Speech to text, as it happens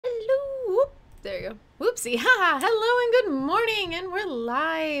There you go. Whoopsie. Haha. Hello and good morning. And we're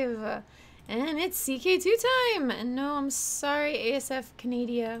live. And it's CK2 time. And no, I'm sorry, ASF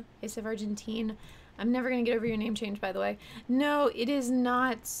Canada, ASF Argentine. I'm never going to get over your name change, by the way. No, it is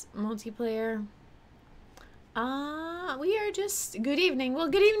not multiplayer. We are just... Good evening. Well,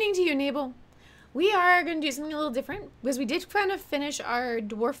 good evening to you, Nabel. We are going to do something a little different because we did kind of finish our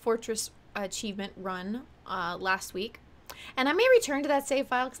Dwarf Fortress achievement run last week. And I may return to that save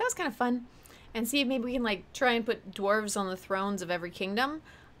file because that was kind of fun. And see if maybe we can like try and put dwarves on the thrones of every kingdom.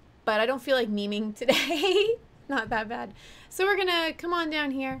 But I don't feel like memeing today. Not that bad. So we're going to come on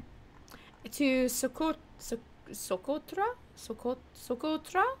down here to Socotra?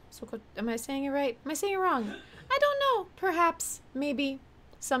 Am I saying it right? Am I saying it wrong? I don't know. Perhaps. Maybe.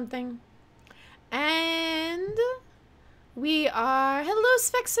 Something. And we are... Hello,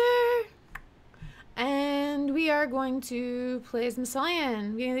 Sphexer! And we are going to play as Massalian.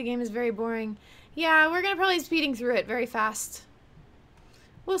 The beginning of the game is very boring. Yeah, we're going to probably be speeding through it very fast.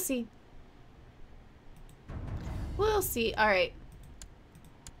 We'll see. We'll see. Alright.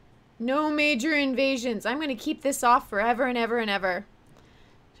 No major invasions. I'm going to keep this off forever and ever and ever.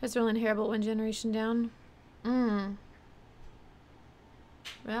 Just rolling Herald one generation down. Well.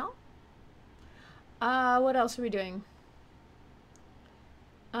 What else are we doing?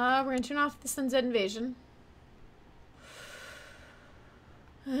 We're going to turn off the Sunset Invasion.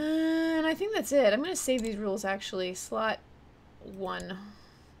 And I think that's it. I'm going to save these rules, actually. Slot 1.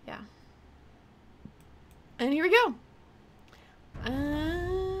 Yeah. And here we go.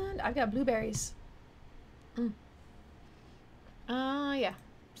 And I've got blueberries. Yeah.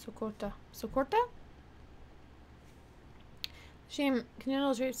 Socotra. Socotra? Shame. Can you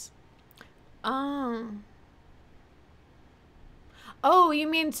illustrate? Oh, you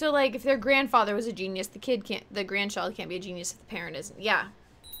mean so like if their grandfather was a genius, the grandchild can't be a genius if the parent isn't. Yeah.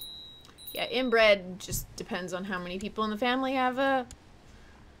 Yeah, inbred just depends on how many people in the family have a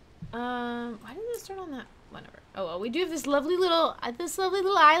why didn't it start on that? Whatever. Oh well, we do have this lovely little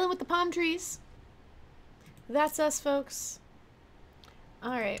island with the palm trees. That's us, folks.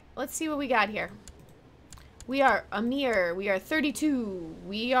 Alright, let's see what we got here. We are Amir. We are 32.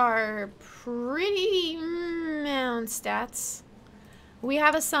 We are pretty on stats. We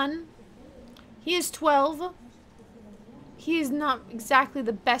have a son. He is 12. He is not exactly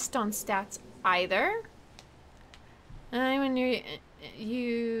the best on stats either. When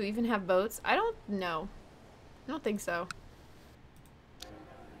you even have boats? I don't know. I don't think so.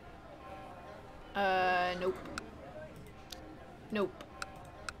 Nope. Nope.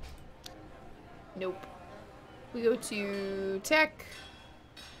 Nope. We go to tech.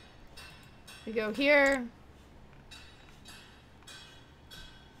 We go here.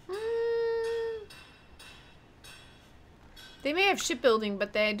 They may have shipbuilding,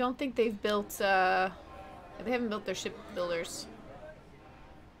 but I don't think they've built, they haven't built their shipbuilders.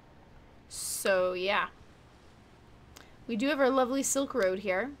 So, yeah. We do have our lovely Silk Road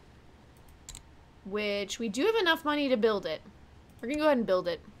here. Which, we do have enough money to build it. We're gonna go ahead and build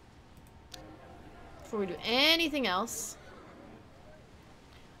it. Before we do anything else.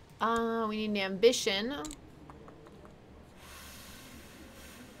 We need an ambition.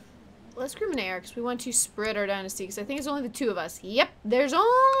 Let's group an air because we want to spread our dynasty because I think it's only the two of us. Yep, there's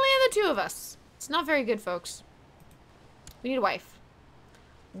only the two of us. It's not very good, folks. We need a wife.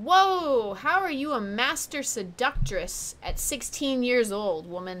 Whoa, how are you a master seductress at 16 years old,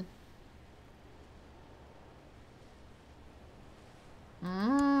 woman?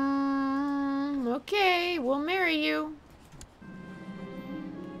 Okay, we'll marry you.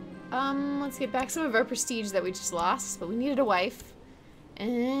 Let's get back some of our prestige that we just lost, but we needed a wife.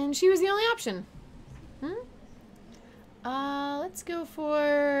 And she was the only option. Let's go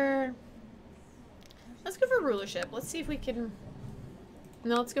for rulership. Let's see if we can...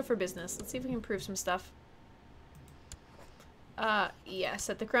 No, let's go for business. Let's see if we can improve some stuff. Yeah,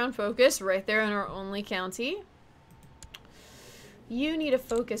 set the crown focus right there in our only county. You need a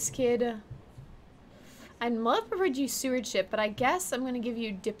focus, kid. I'd love to provide you stewardship, but I guess I'm going to give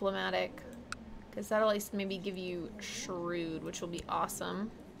you diplomatic. Because that'll at least maybe give you shrewd, which will be awesome.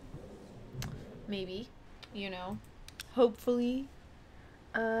 Maybe. You know. Hopefully.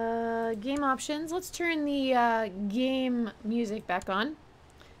 Game options. Let's turn the game music back on.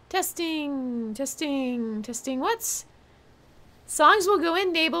 Testing. Testing. Testing. What's? Songs will go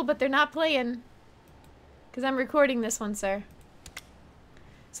in, Nabel, but they're not playing. Because I'm recording this one, sir.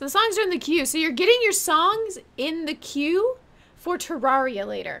 So the songs are in the queue. So you're getting your songs in the queue for Terraria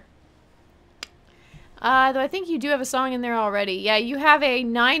later. Though I think you do have a song in there already. Yeah, you have a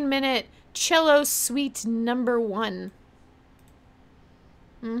 9-minute cello suite #1.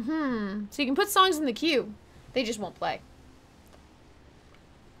 Mm-hmm. So you can put songs in the queue. They just won't play.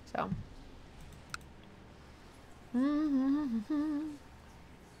 So. Mm-hmm.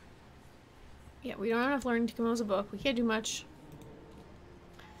 Yeah, we don't have enough learning to compose a book. We can't do much.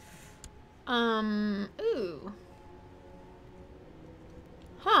 Ooh.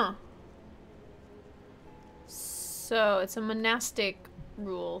 Huh. So, it's a monastic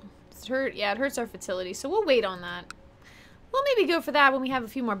rule. Yeah, it hurts our fertility, so we'll wait on that. We'll maybe go for that when we have a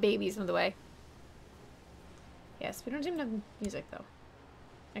few more babies on the way. Yes, we don't even have music, though.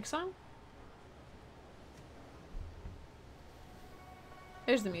 Next song?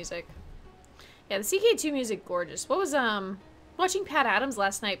 There's the music. Yeah, the CK2 music, gorgeous. What was, watching Pat Adams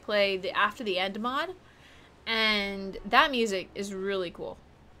last night play the After the End mod, and that music is really cool.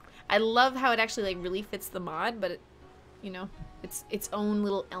 I love how it actually, like, really fits the mod, but, you know, it's its own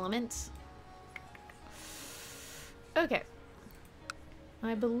little element. Okay.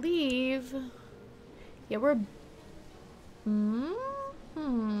 I believe... Yeah, we're...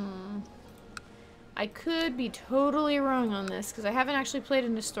 I could be totally wrong on this, because I haven't actually played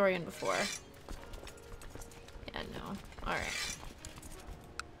an historian before. Yeah, no. Alright.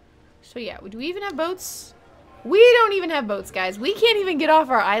 So yeah, do we even have boats? We don't even have boats, guys. We can't even get off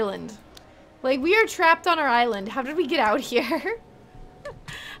our island. Like, we are trapped on our island. How did we get out here?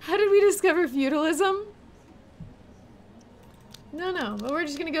 How did we discover feudalism? No, but we're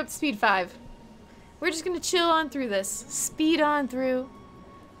just gonna go up to speed 5. We're just gonna chill on through this. Speed on through.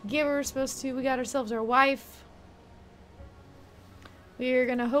 Get where we're supposed to. We got ourselves our wife. We're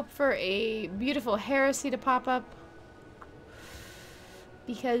gonna hope for a beautiful heresy to pop up.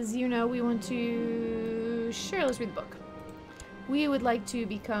 Because, you know, we want to... Sure, let's read the book. We would like to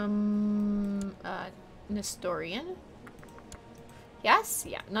become Nestorian. Yes?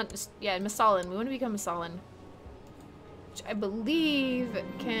 Yeah, not... Yeah, Massalan. We want to become Massalan. Which I believe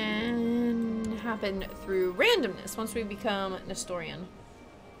can happen through randomness once we become Nestorian.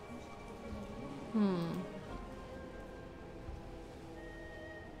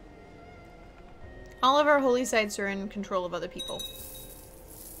 All of our holy sites are in control of other people.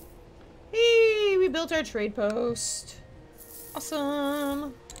 Hey, we built our trade post.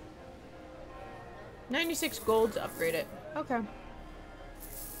 Awesome. 96 gold to upgrade it. Okay.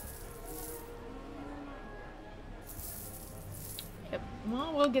 Yep.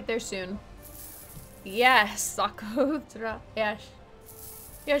 Well, we'll get there soon. Yes, Socotra. Yes.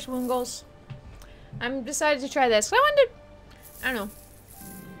 Yes, Wungles. I'm decided to try this. I wanted to, I don't know.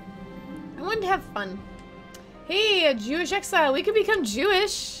 I wanted to have fun. Hey, a Jewish exile. We could become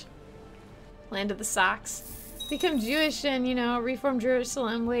Jewish. Land of the Socks. Become Jewish and, you know, reform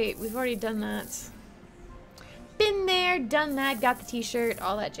Jerusalem. Wait, we've already done that. Been there, done that, got the t-shirt,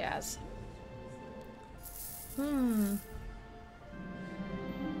 all that jazz.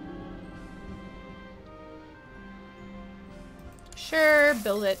 Sure,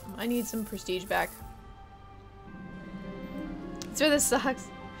 build it. I need some prestige back. It's where the socks...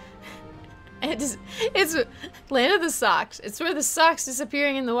 It's Land of the Socks. It's where the socks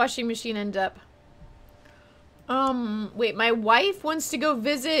disappearing in the washing machine end up. Wait, my wife wants to go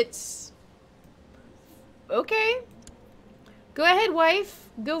visit... Okay. Go ahead, wife.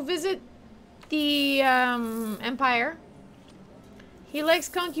 Go visit the, Empire. He likes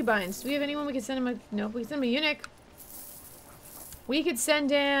concubines. Do we have anyone we could send him a... No, we can send him a eunuch. We could send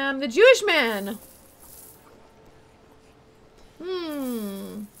him the Jewish man.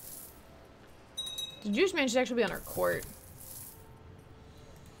 The Jewish man should actually be on our court.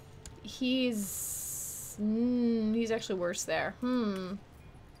 He's actually worse there.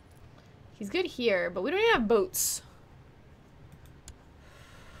 He's good here, but we don't even have boats.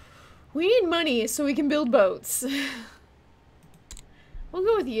 We need money so we can build boats. We'll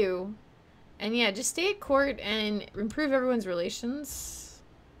go with you. And yeah, just stay at court and improve everyone's relations.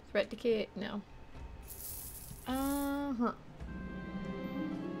 Threat decay? No.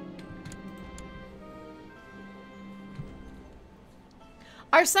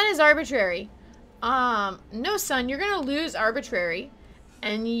 Our son is arbitrary. No, son, you're gonna lose arbitrary,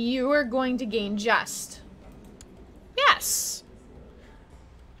 and you are going to gain just. Yes.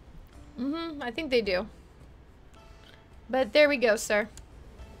 I think they do. But there we go, sir.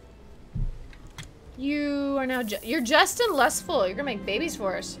 You are now you're just and lustful. You're gonna make babies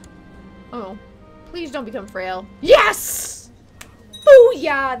for us. Oh, please don't become frail. Yes!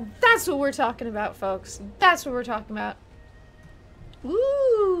 Booyah! That's what we're talking about, folks. That's what we're talking about.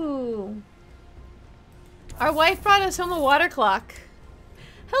 Ooh. Our wife brought us home a water clock.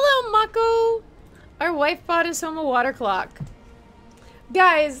 Hello, Mako. Our wife brought us home a water clock.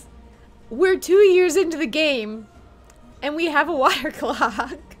 Guys, we're 2 years into the game. And we have a water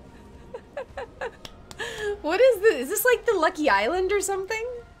clock. What is this? Is this like the Lucky Island or something?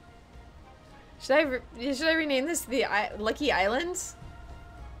 Should I rename this the Lucky Islands?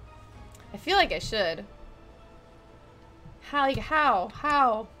 I feel like I should. How?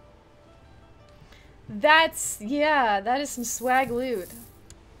 Yeah, that is some swag loot.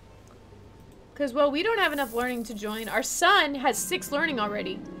 Because, well, we don't have enough learning to join. Our son has 6 learning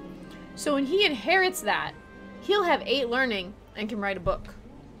already. So when he inherits that, he'll have 8 learning and can write a book.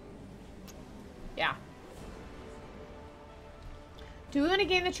 Yeah. Do we want to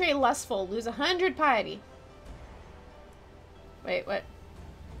gain the trait Lustful? Lose 100 piety. Wait, what?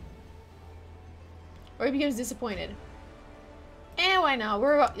 Or he becomes disappointed. Eh, why not?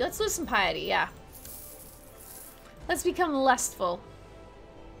 Let's lose some piety, yeah. Let's become lustful.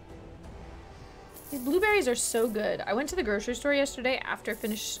 These blueberries are so good. I went to the grocery store yesterday after I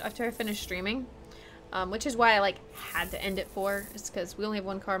finished streaming. Which is why I like had to end it for. It's because we only have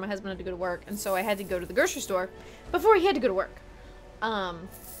one car. My husband had to go to work, and so I had to go to the grocery store before he had to go to work.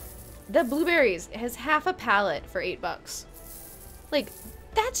 The blueberries has half a pallet for $8. Like,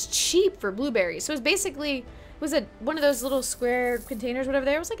 that's cheap for blueberries. So it's basically one of those little square containers, whatever.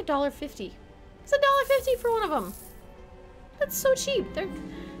 There it was like $1.50. It's $1.50 for one of them. That's so cheap. They're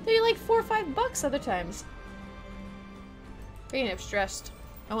like $4 or $5 other times. I'm getting stressed.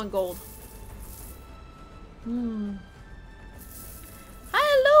 I want gold. Hello,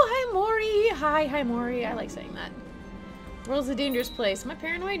 hi Mori. Hi Mori. I like saying that. World's a dangerous place. Am I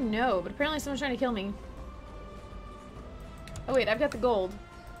paranoid? No, but apparently someone's trying to kill me. Oh wait, I've got the gold.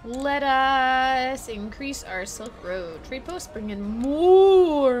 Let us increase our Silk Road. Trade posts bring in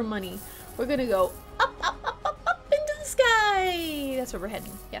more money. We're gonna go up into the sky. That's where we're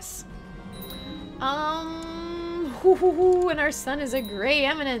heading. Yes. And our son is a gray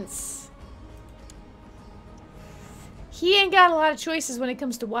eminence. He ain't got a lot of choices when it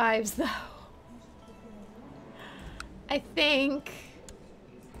comes to wives, though. I think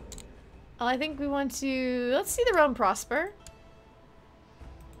we want to... Let's see the realm prosper.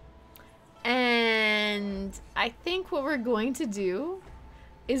 And I think what we're going to do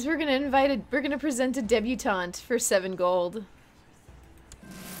is we're going to present a debutante for 7 gold.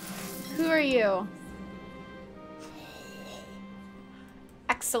 Who are you?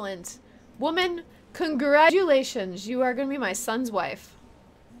 Excellent. Woman... Congratulations, you are going to be my son's wife.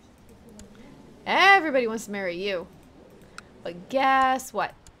 Everybody wants to marry you. But guess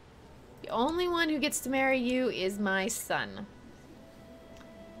what? The only one who gets to marry you is my son.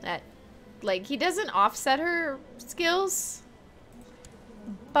 Like, he doesn't offset her skills.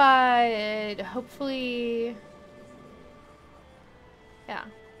 But hopefully... Yeah.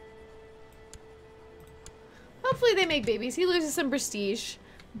 Hopefully they make babies. He loses some prestige.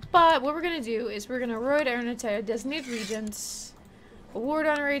 But what we're going to do is we're going to earn a title, designated regents, award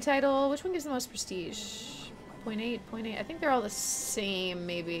honorary title. Which one gives the most prestige? 0.8. I think they're all the same,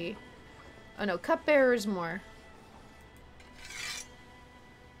 maybe. Oh no, cupbearer's more.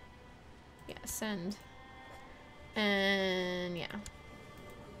 Yeah, send. And yeah.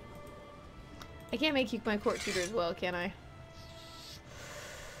 I can't make you my court tutor as well, can I?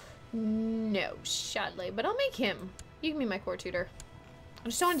 No, sadly. But I'll make him. You can be my court tutor. I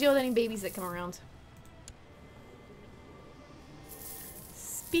just don't want to deal with any babies that come around.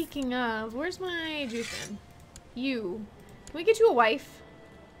 Speaking of, where's my juice man? You. Can we get you a wife?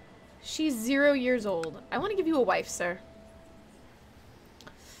 She's 0 years old. I want to give you a wife, sir.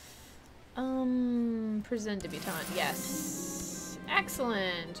 Present debutante. Yes.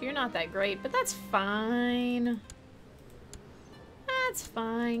 Excellent. You're not that great, but that's fine. That's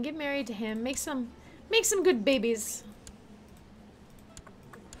fine. Get married to him. Make some good babies.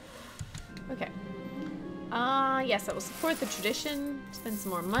 Okay. Yes, I will support the tradition. Spend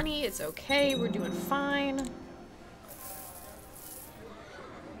some more money. It's okay. We're doing fine.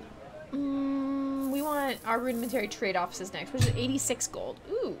 We want our rudimentary trade offices next, which is 86 gold.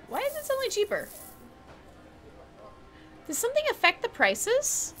 Ooh, why is it suddenly cheaper? Does something affect the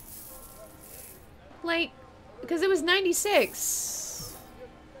prices? Like, because it was 96.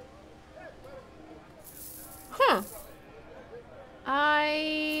 Huh.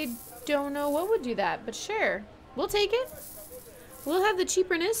 I don't know what would do that, but sure. We'll take it. We'll have the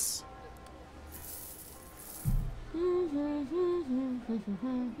cheaperness.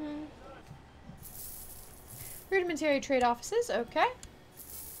 Rudimentary trade offices, okay.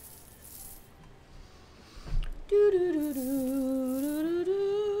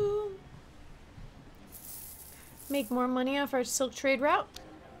 Make more money off our silk trade route.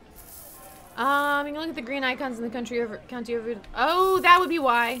 You can look at the green icons in the county over. Oh, that would be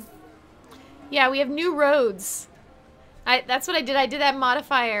why. Yeah, we have new roads. That's what I did. I did that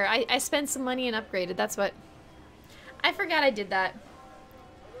modifier. I spent some money and upgraded. That's what. I forgot I did that.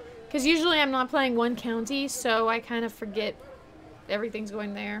 Because usually I'm not playing one county, so I kind of forget everything's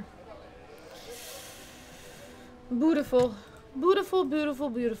going there. Beautiful. Beautiful, beautiful,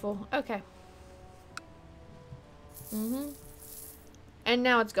 beautiful. Okay. And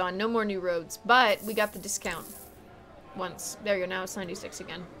now it's gone. No more new roads. But we got the discount. Once. There you go. Now it's 96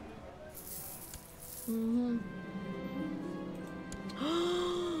 again.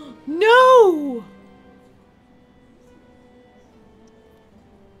 No!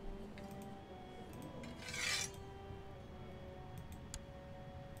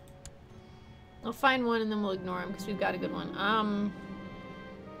 I'll find one and then we'll ignore him because we've got a good one.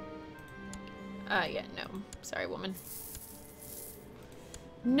 Yeah, no. Sorry, woman.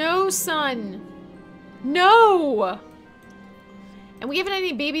 No, son! No! And we haven't had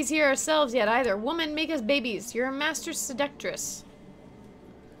any babies here ourselves yet either. Woman, make us babies. You're a master seductress.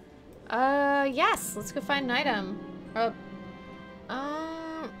 Yes. Let's go find an item.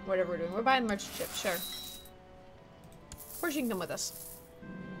 Whatever we're doing. We're buying merchant ship, sure. Of course you can come with us.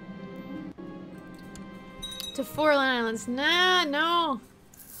 To Foreign Islands. Nah, no.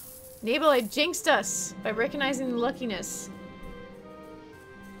 Nabal, I jinxed us by recognizing the luckiness.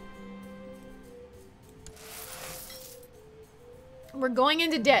 We're going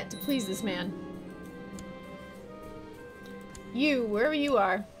into debt to please this man. You, wherever you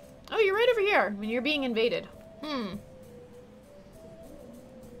are. Oh, you're right over here. I mean, you're being invaded.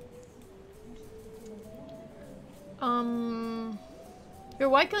 You're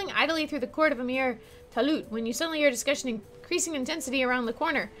waddling idly through the court of Emir Talut when you suddenly hear a discussion increasing intensity around the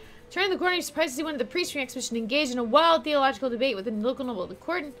corner. Turning the corner, you're surprised to see one of the priests from the expedition engaged in a wild theological debate with a local noble.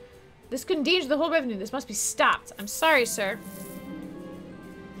 This could endanger the whole revenue. This must be stopped. I'm sorry, sir.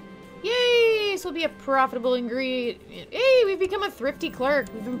 Yay! This will be a profitable ingredient. Hey, we've become a thrifty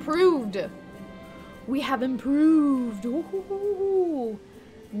clerk. We've improved. We have improved. Ooh,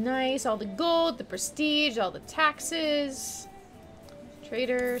 nice. All the gold, the prestige, all the taxes.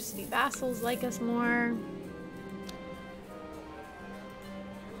 Traders, city vassals like us more.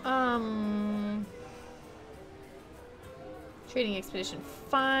 Trading expedition.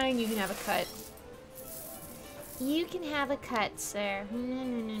 Fine, you can have a cut. You can have a cut, sir.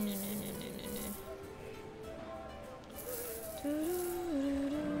 No.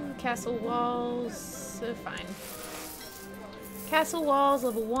 Castle walls. Fine. Castle walls,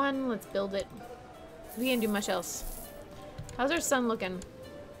 level 1. Let's build it. We can't do much else. How's our son looking?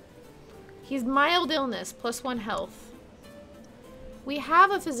 He's mild illness, +1 health. We have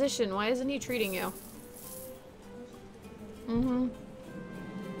a physician. Why isn't he treating you?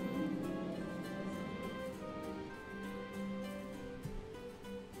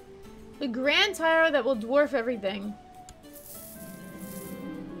 The grand tower that will dwarf everything.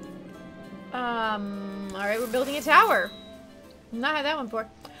 Alright, we're building a tower. Not had that one before.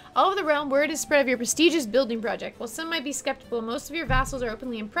 All over the realm, word is spread of your prestigious building project. While some might be skeptical, most of your vassals are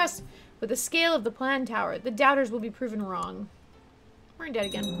openly impressed with the scale of the planned tower. The doubters will be proven wrong. We're in debt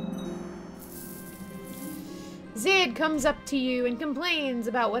again. Jade comes up to you and complains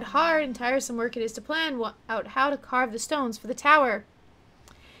about what hard and tiresome work it is to plan out how to carve the stones for the tower.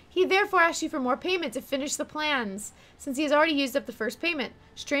 He therefore asks you for more payment to finish the plans, since he has already used up the first payment.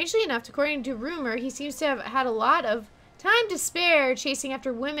 Strangely enough, according to rumor, he seems to have had a lot of time to spare chasing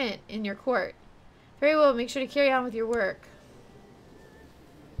after women in your court. Very well, make sure to carry on with your work.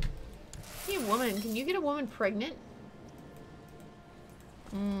 Hey, woman, can you get a woman pregnant?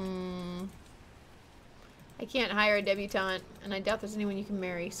 I can't hire a debutante, and I doubt there's anyone you can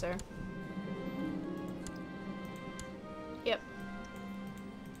marry, sir. Yep.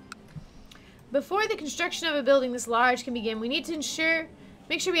 Before the construction of a building this large can begin, we need to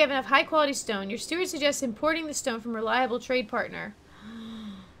make sure we have enough high-quality stone. Your steward suggests importing the stone from a reliable trade partner.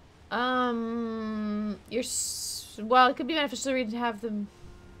 Well, it could be beneficial to have them.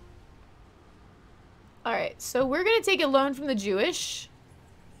 Alright, so we're going to take a loan from the Jews.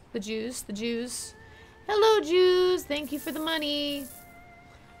 Hello, Jews. Thank you for the money.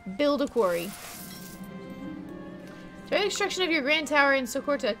 Build a quarry. During the construction of your grand tower in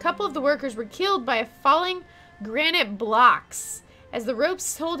Socotra, a couple of the workers were killed by falling granite blocks. As the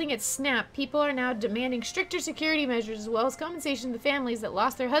ropes holding it snapped, people are now demanding stricter security measures as well as compensation to the families that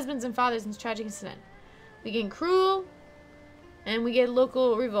lost their husbands and fathers in this tragic incident. We gain cruel, and we get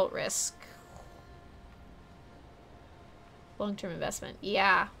local revolt risk. Long-term investment.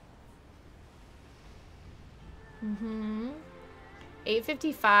 Yeah.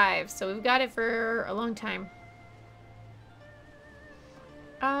 855. So we've got it for a long time.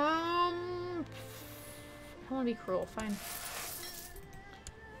 don't want to be cruel. Fine.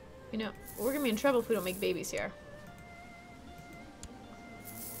 You know, we're gonna be in trouble if we don't make babies here.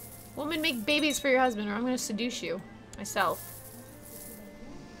 Woman, make babies for your husband or I'm gonna seduce you. Myself.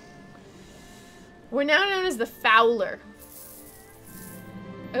 We're now known as the Fowler.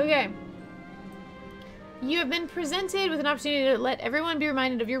 Okay. You have been presented with an opportunity to let everyone be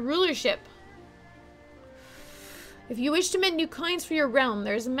reminded of your rulership. If you wish to mint new coins for your realm,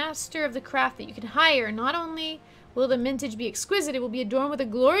 there is a master of the craft that you can hire. Not only will the mintage be exquisite, it will be adorned with a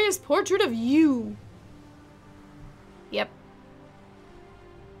glorious portrait of you. Yep.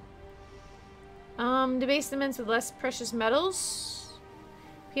 Debase the mints with less precious metals.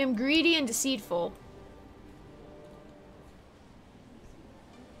 Become greedy and deceitful.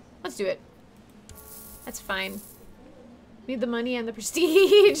 Let's do it. That's fine. Need the money and the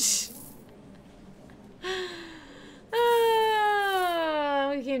prestige.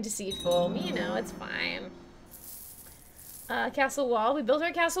 We became deceitful. You know, it's fine. Castle wall. We built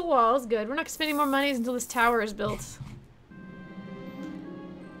our castle walls. Good. We're not spending more money until this tower is built.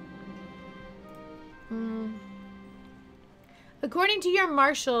 According to your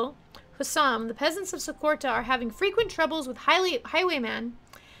marshal, Hussam, the peasants of Socotra are having frequent troubles with highwaymen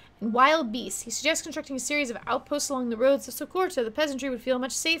and wild beasts. He suggests constructing a series of outposts along the roads of Socotra. The peasantry would feel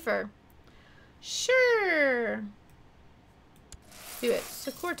much safer. Sure. Do it.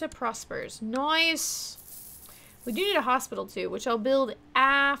 Socotra prospers. Nice. We do need a hospital too, which I'll build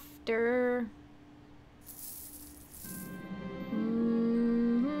after.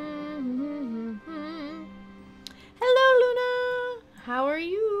 Hello, Luna. How are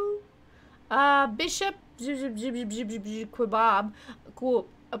you? Bishop Quabab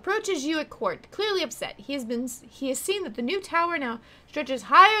approaches you at court, clearly upset. He has seen that the new tower now stretches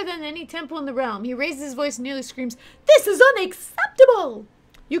higher than any temple in the realm. He raises his voice and nearly screams, "This is unacceptable!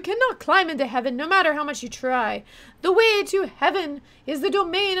 You cannot climb into heaven no matter how much you try. The way to heaven is the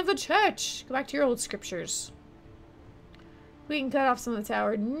domain of the church." Go back to your old scriptures. We can cut off some of the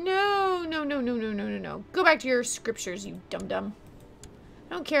tower. No, no, no, no, no, no, no, no. Go back to your scriptures, you dum-dum.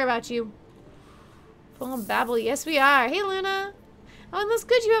 I don't care about you. Full of babble. Yes, we are. Hey, Luna. Oh, and that's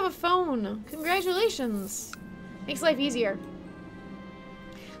good you have a phone. Congratulations. Makes life easier.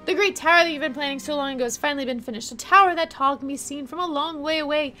 The great tower that you've been planning so long ago has finally been finished. A tower that tall can be seen from a long way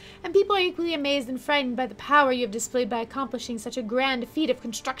away, and people are equally amazed and frightened by the power you have displayed by accomplishing such a grand feat of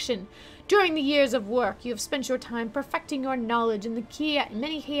construction. During the years of work, you have spent your time perfecting your knowledge in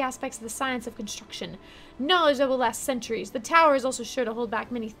many key aspects of the science of construction. Knowledge that will last centuries. The tower is also sure to hold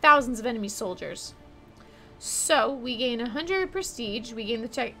back many thousands of enemy soldiers. So, we gain 100 prestige, we gain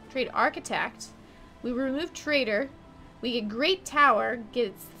the trade architect, we remove trader, we get great tower, get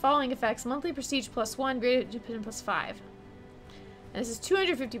its following effects: monthly prestige +1, great independent +5. And this is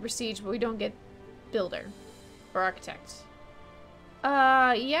 250 prestige, but we don't get builder or architect.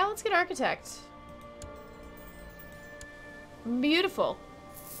 Yeah, let's get architect. Beautiful.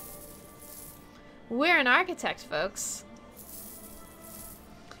 We're an architect, folks.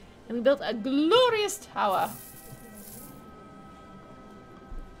 And we built a glorious tower.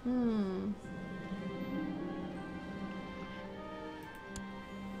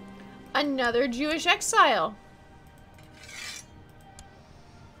 Another Jewish exile.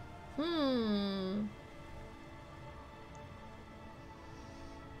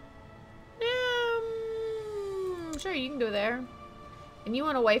 Sure, you can go there. And you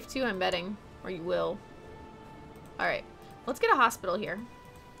want a wife too, I'm betting. Or you will. Alright. Let's get a hospital here.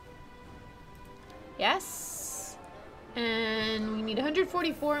 Yes. And we need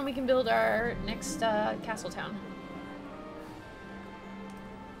 144 and we can build our next castle town.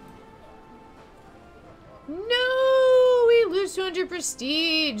 No! We lose 200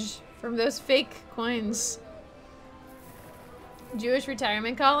 prestige from those fake coins. Jewish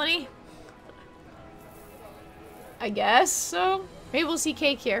retirement colony? I guess so. Maybe we'll see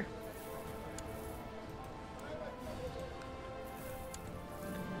cake here.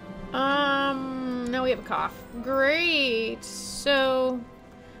 Now we have a cough. Great. So,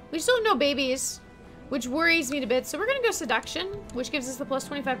 we still have no babies, which worries me a bit. So we're gonna go seduction, which gives us the plus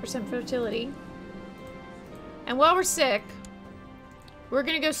 25% fertility. And while we're sick, we're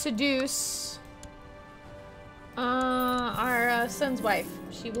gonna go seduce our son's wife.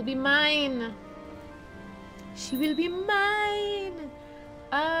 She will be mine. She will be mine.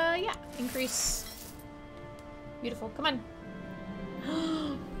 Yeah, increase. Beautiful. Come on.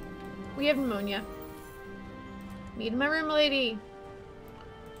 We have pneumonia. Meet in my room, lady.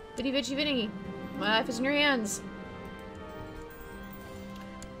 Bitty bitchy bitty. My life is in your hands.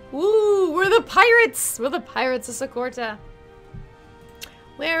 Woo! We're the pirates! We're the pirates of Socotra.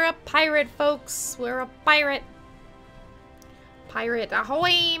 We're a pirate, folks. We're a pirate. Pirate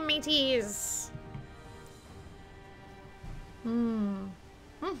ahoy, mateys. And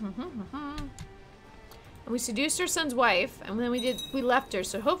we seduced our son's wife, and then we left her,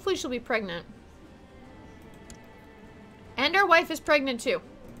 so hopefully she'll be pregnant. And our wife is pregnant too.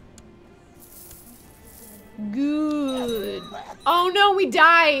 Good. Oh no, we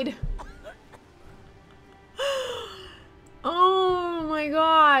died. Oh my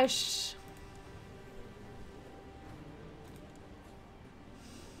gosh.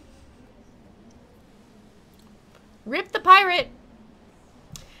 Rip the pirate.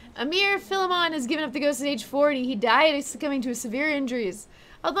 Amir Philemon has given up the ghost at age 40. He died succumbing to severe injuries.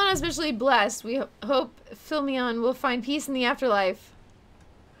 Although not especially blessed, we hope Philemon will find peace in the afterlife.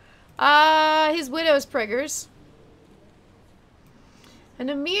 His widow is Preggers. And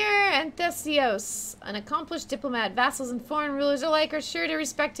Amir Anthesios, an accomplished diplomat. Vassals and foreign rulers alike are sure to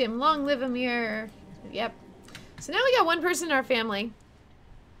respect him. Long live Amir. Yep. So now we got one person in our family.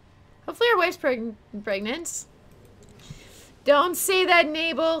 Hopefully our wife's pregnant. Don't say that,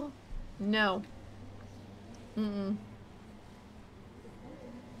 Nabel. No.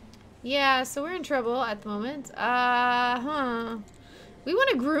 Yeah, so we're in trouble at the moment. We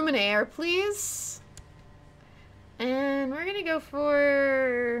want to groom an heir, please. And we're gonna go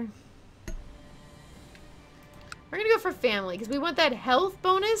for... family, because we want that health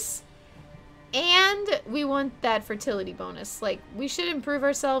bonus, and we want that fertility bonus. Like, we should improve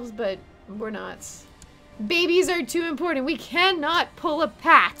ourselves, but we're not. Babies are too important. We cannot pull a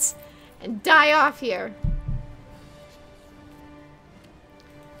Pat and die off here.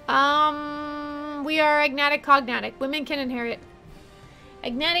 We are agnatic cognatic. Women can inherit.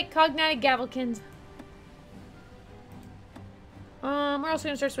 Agnatic cognatic gavelkins. We're also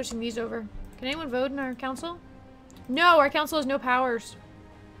gonna start switching these over. Can anyone vote in our council? No, our council has no powers.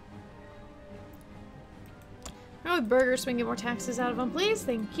 Oh, with burgers so we can get more taxes out of them, please.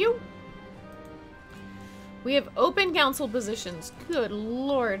 Thank you. We have open council positions. Good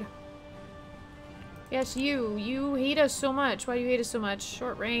lord. Yes, you. You hate us so much. Why do you hate us so much?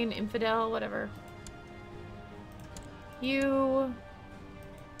 Short reign, infidel, whatever. You.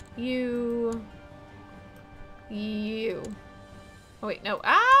 Oh wait, no.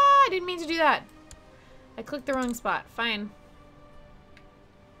 I didn't mean to do that. I clicked the wrong spot. Fine.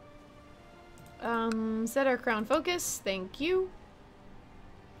 Set our crown focus. Thank you.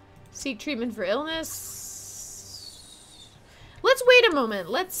 Seek treatment for illness. Let's wait a moment.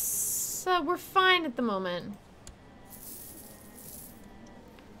 We're fine at the moment.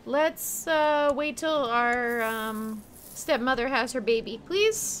 Let's, wait till our, stepmother has her baby,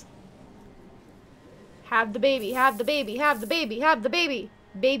 please. Have the baby, have the baby, have the baby, have the baby.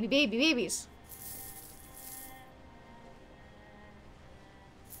 Baby, baby, babies.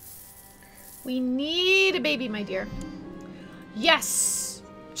 We need a baby, my dear. Yes!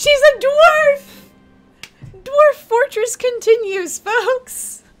 She's a dwarf! Dwarf Fortress continues,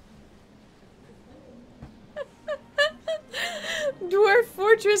 folks! Dwarf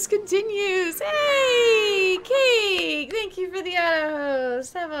Fortress continues! Hey! Cake! Thank you for the auto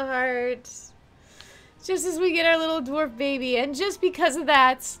host. Have a heart. Just as we get our little dwarf baby. And just because of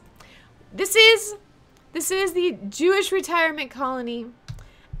that, this is the Jewish retirement colony.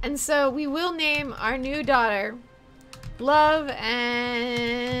 And so we will name our new daughter Love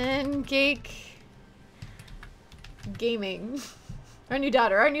and Cake Gaming. Our new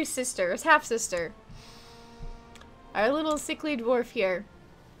daughter, our new sister, his half sister. Our little sickly dwarf here.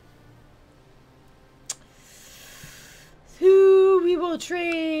 Who we will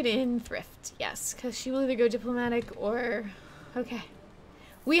trade in thrift. Yes, because she will either go diplomatic or... Okay.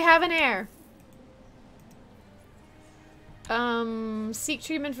 We have an heir. Seek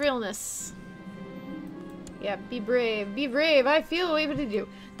treatment for illness. Yeah, be brave. Be brave. I feel able to do.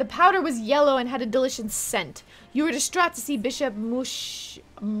 The powder was yellow and had a delicious scent. You were distraught to see Bishop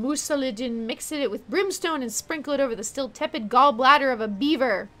Musaligin mix it with brimstone and sprinkle it over the still tepid gallbladder of a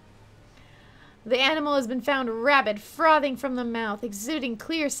beaver. The animal has been found rabid, frothing from the mouth, exhibiting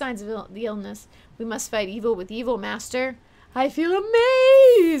clear signs of the illness. We must fight evil with evil, master. I feel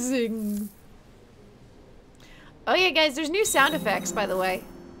amazing. Oh yeah, guys, there's new sound effects, by the way.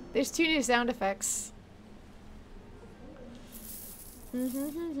 There's 2 new sound effects. Hey,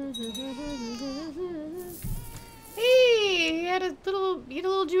 you had a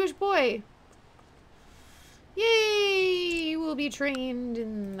little Jewish boy. Yay! You will be trained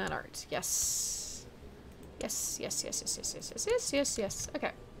in that art. Yes. Yes, yes, yes, yes, yes, yes, yes, yes, yes, yes.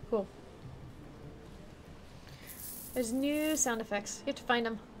 Okay, cool. There's new sound effects. You have to find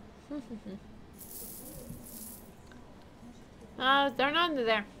them. They're not under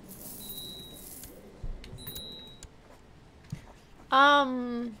there.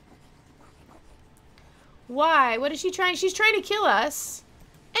 Why? What is she trying? She's trying to kill us.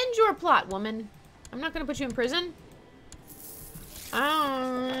 End your plot, woman. I'm not gonna put you in prison.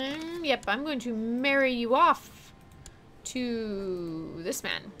 Yep, I'm going to marry you off to this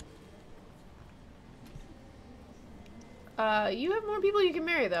man. You have more people you can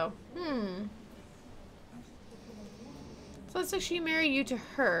marry, though. So let's actually marry you to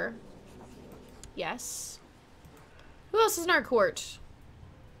her. Yes. Who else is in our court?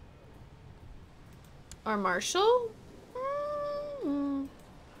 Our marshal?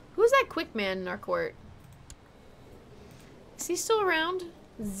 Who's that quick man in our court? Is he still around?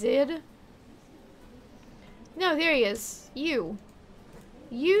 Zid? No, there he is. You.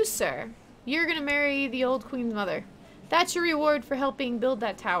 You, sir. You're gonna marry the old queen's mother. That's your reward for helping build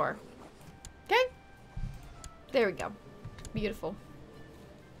that tower. Okay? There we go. Beautiful.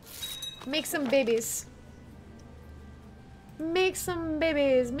 Make some babies. Make some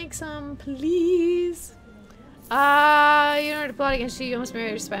babies. Make some, please. You don't have to plot against you. You almost married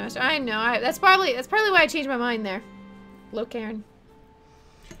your spy master. I know. That's probably why I changed my mind there. Hello, Karen.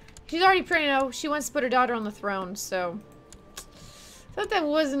 She's already pregnant. She wants to put her daughter on the throne, so thought that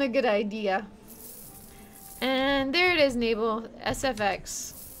wasn't a good idea. And there it is, Naval.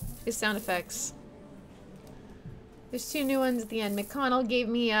 SFX. Is sound effects. There's 2 new ones at the end. McConnell gave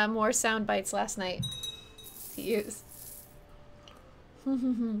me more sound bites last night to use.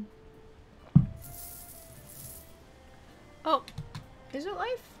 Oh, is it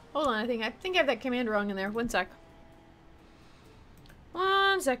life? Hold on, I think I have that command wrong in there. One sec.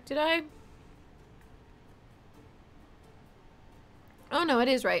 One sec, did I? Oh no, it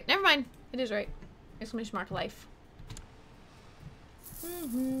is right. Never mind. It is right. Exclamation mark life.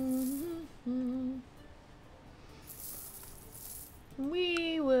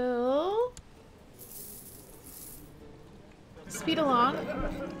 We will speed along.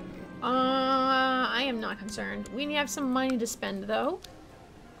 I am not concerned. We have some money to spend, though.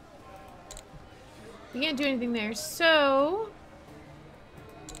 We can't do anything there, so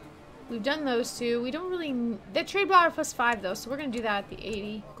we've done those 2. We don't really... That trade block plus 5, though, so we're going to do that at the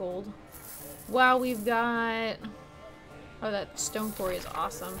 80 gold. Wow, we've got... Oh, that stone quarry is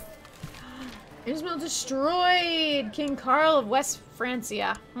awesome. Innsmouth destroyed! King Carl of West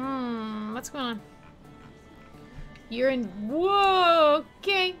Francia. What's going on? You're in... Whoa!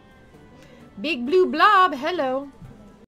 Okay. Big blue blob, hello.